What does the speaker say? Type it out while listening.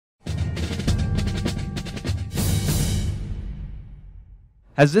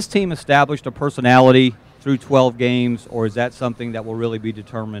Has this team established a personality through 12 games, or is that something that will really be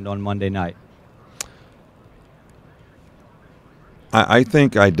determined on Monday night? I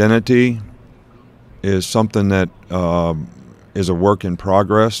think identity is something that is a work in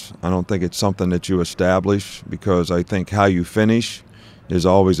progress. I don't think it's something that you establish, because I think how you finish is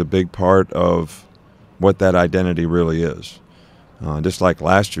always a big part of what that identity really is. Just like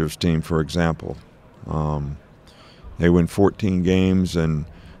last year's team, for example. They win 14 games, and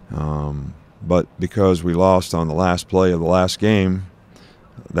but because we lost on the last play of the last game,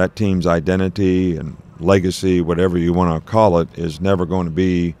 that team's identity and legacy, whatever you want to call it, is never going to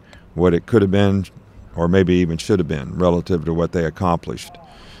be what it could have been, or maybe even should have been, relative to what they accomplished.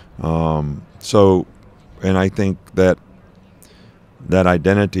 So, and I think that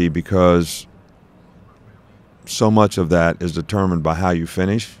identity, because so much of that is determined by how you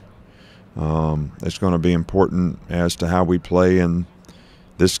finish, it's going to be important as to how we play in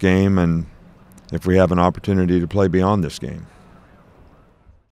this game, and if we have an opportunity to play beyond this game.